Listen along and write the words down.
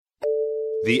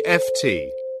The FT.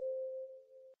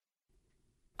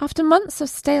 After months of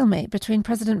stalemate between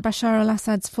President Bashar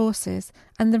al-Assad's forces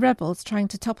and the rebels trying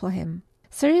to topple him,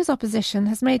 Syria's opposition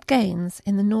has made gains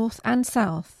in the north and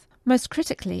south, most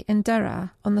critically in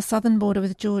Daraa on the southern border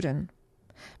with Jordan.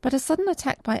 But a sudden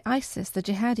attack by ISIS, the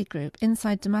jihadi group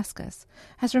inside Damascus,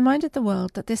 has reminded the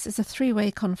world that this is a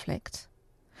three-way conflict.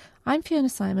 I'm Fiona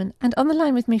Simon, and on the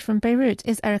line with me from Beirut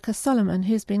is Erica Solomon,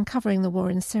 who's been covering the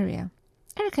war in Syria.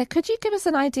 Erica, could you give us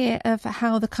an idea of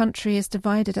how the country is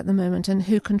divided at the moment and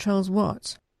who controls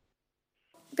what?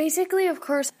 Basically, of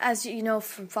course, as you know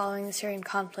from following the Syrian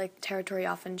conflict, territory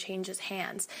often changes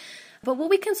hands. But what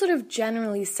we can sort of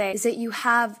generally say is that you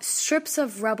have strips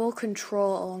of rebel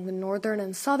control along the northern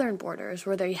and southern borders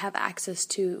where they have access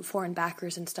to foreign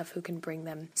backers and stuff who can bring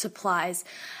them supplies.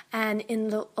 And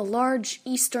in a large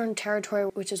eastern territory,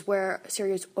 which is where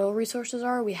Syria's oil resources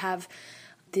are, we have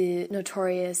the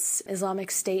notorious Islamic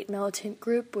State militant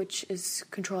group, which is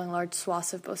controlling large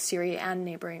swaths of both Syria and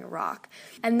neighboring Iraq.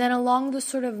 And then along the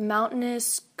sort of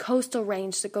mountainous coastal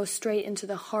range that goes straight into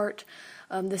the heart,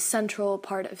 the central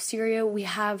part of Syria, we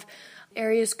have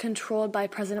areas controlled by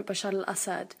President Bashar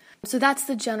al-Assad. So that's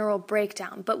the general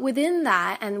breakdown. But within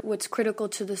that, and what's critical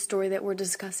to the story that we're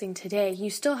discussing today, you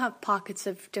still have pockets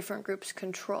of different groups'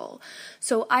 control.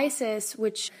 So ISIS,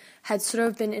 which had sort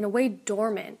of been in a way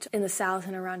dormant in the south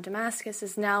and around Damascus,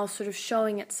 is now sort of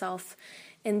showing itself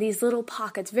in these little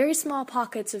pockets, very small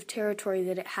pockets of territory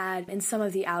that it had in some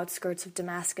of the outskirts of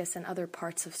Damascus and other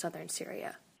parts of southern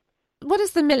Syria. What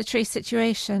is the military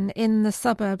situation in the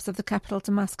suburbs of the capital,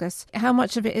 Damascus? How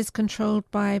much of it is controlled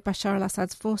by Bashar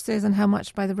al-Assad's forces and how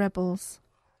much by the rebels?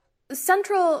 The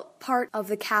central part of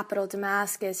the capital,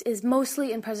 Damascus, is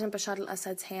mostly in President Bashar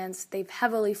al-Assad's hands. They've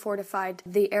heavily fortified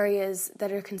the areas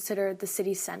that are considered the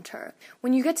city center.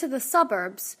 When you get to the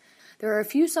suburbs, there are a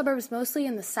few suburbs, mostly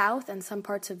in the south and some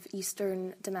parts of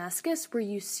eastern Damascus, where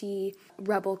you see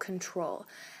rebel control.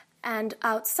 And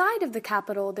outside of the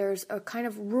capital, there's a kind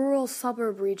of rural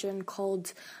suburb region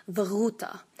called the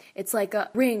Ghouta. It's like a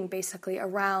ring, basically,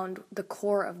 around the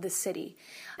core of the city.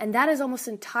 And that is almost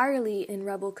entirely in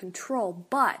rebel control,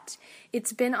 but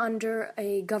it's been under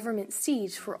a government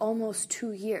siege for almost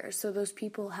 2 years. So those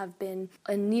people have been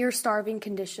in near starving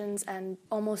conditions and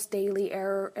almost daily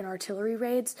air and artillery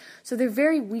raids. So they're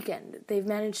very weakened. They've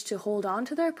managed to hold on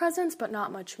to their presence, but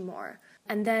not much more.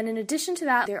 And then in addition to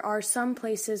that, there are some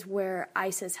places where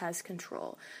ISIS has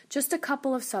control. Just a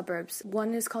couple of suburbs.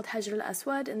 One is called Hajr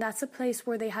al-Aswad, and that's a place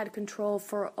where they had control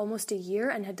for almost a year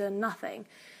and had done nothing.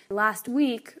 Last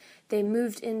week, they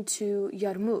moved into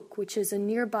Yarmouk, which is a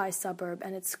nearby suburb,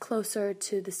 and it's closer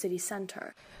to the city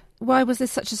center. Why was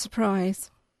this such a surprise?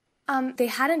 They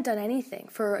hadn't done anything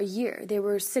for a year. They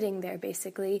were sitting there,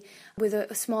 basically, with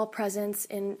a small presence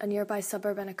in a nearby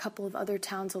suburb and a couple of other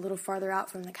towns a little farther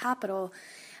out from the capital.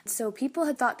 So people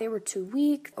had thought they were too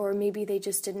weak, or maybe they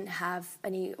just didn't have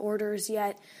any orders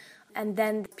yet. And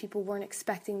then people weren't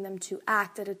expecting them to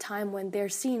act at a time when they're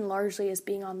seen largely as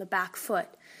being on the back foot.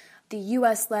 The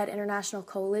U.S.-led international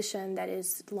coalition that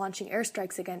is launching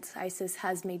airstrikes against ISIS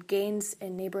has made gains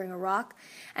in neighboring Iraq,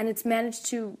 and it's managed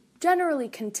to generally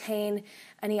contain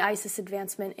any ISIS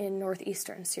advancement in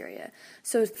northeastern Syria.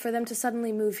 So for them to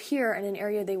suddenly move here in an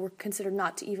area they were considered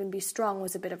not to even be strong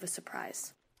was a bit of a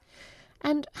surprise.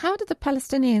 And how did the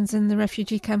Palestinians in the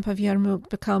refugee camp of Yarmouk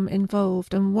become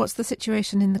involved, and what's the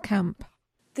situation in the camp?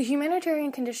 The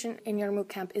humanitarian condition in Yarmouk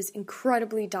camp is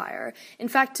incredibly dire. In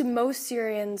fact, to most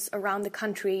Syrians around the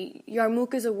country,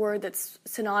 Yarmouk is a word that's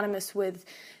synonymous with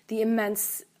the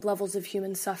immense levels of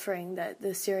human suffering that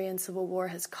the Syrian civil war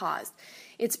has caused.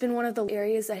 It's been one of the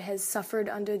areas that has suffered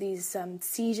under these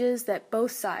sieges that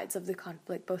both sides of the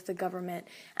conflict, both the government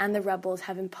and the rebels,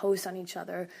 have imposed on each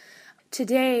other.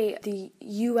 Today, the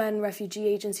UN refugee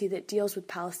agency that deals with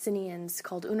Palestinians,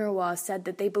 called UNRWA, said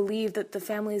that they believe that the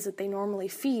families that they normally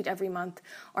feed every month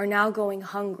are now going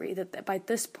hungry, that by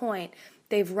this point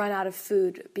they've run out of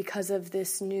food because of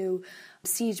this new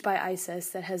siege by ISIS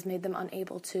that has made them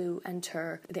unable to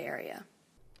enter the area.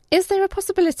 Is there a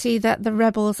possibility that the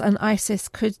rebels and ISIS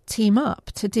could team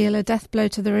up to deal a death blow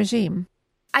to the regime?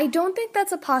 I don't think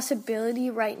that's a possibility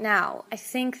right now. I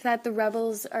think that the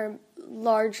rebels are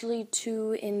largely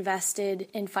too invested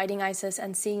in fighting ISIS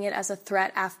and seeing it as a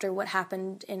threat after what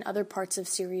happened in other parts of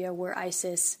Syria where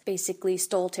ISIS basically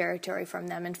stole territory from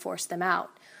them and forced them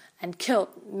out and killed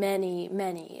many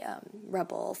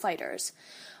rebel fighters.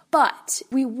 But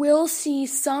we will see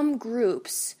some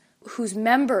groups whose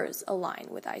members align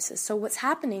with ISIS. So what's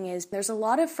happening is there's a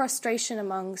lot of frustration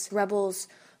amongst rebels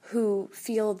who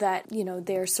feel that,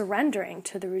 they're surrendering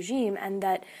to the regime and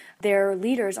that their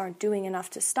leaders aren't doing enough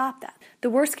to stop that. The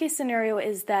worst case scenario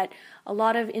is that a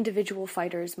lot of individual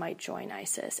fighters might join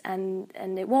ISIS, and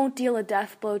it won't deal a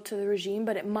death blow to the regime,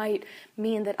 but it might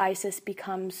mean that ISIS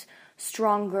becomes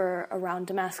stronger around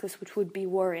Damascus, which would be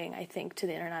worrying, I think, to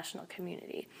the international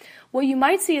community. What you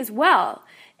might see as well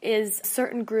is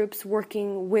certain groups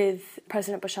working with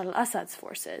President Bashar al-Assad's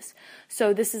forces.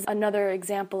 So this is another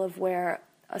example of where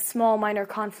a small minor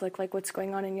conflict like what's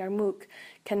going on in Yarmouk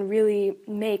can really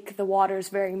make the waters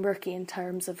very murky in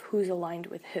terms of who's aligned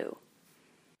with who.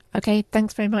 Okay,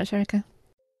 thanks very much, Erica.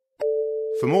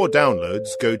 For more downloads,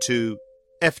 go to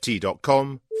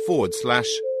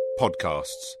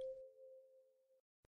ft.com/podcasts.